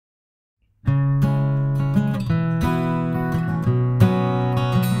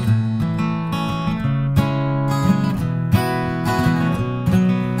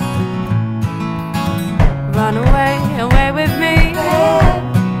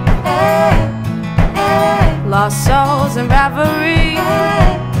lost souls in reverie,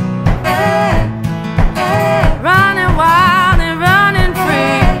 running wild and running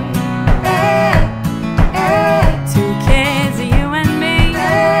free. Two kids, you and me.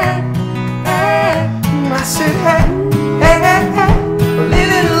 I said, hey, hey, hey, hey,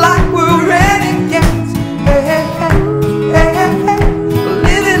 living like we're renegades. Hey, hey, hey, hey, hey, hey,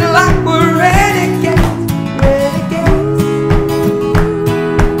 living like we're renegades. Renegades,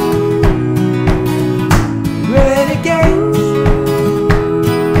 renegades.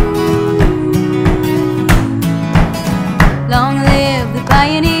 Long live the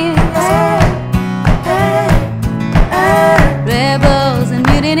pioneers, rebels and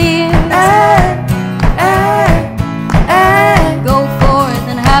mutineers. Go forth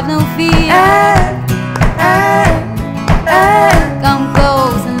and have no fear. Come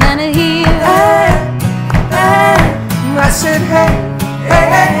close and lend a ear. I said, hey, hey,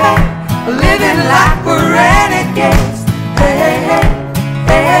 hey, hey, living like we're renegades. Hey, hey, hey,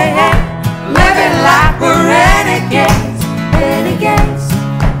 hey, hey, hey, living like we're renegades. Renegades,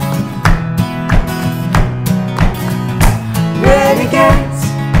 renegades.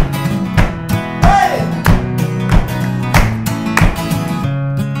 Hey!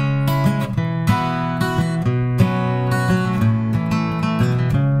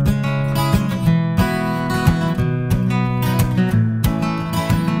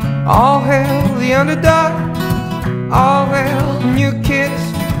 All hail the underdog, all hail new kids,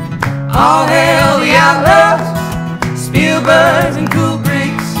 all hail the outlaws, Spielbergs and cool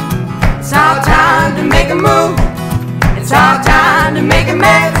breaks. It's our time to make a move, it's our time to make a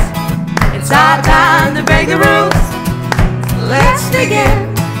mess, it's our time to break the rules. Let's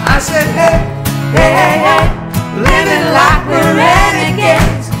begin. I said, hey, hey, hey, hey, living like we're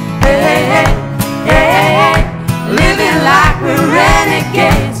renegades. Hey, hey, hey, hey, hey, hey, living like we're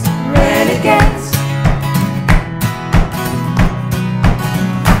renegades. Renegades.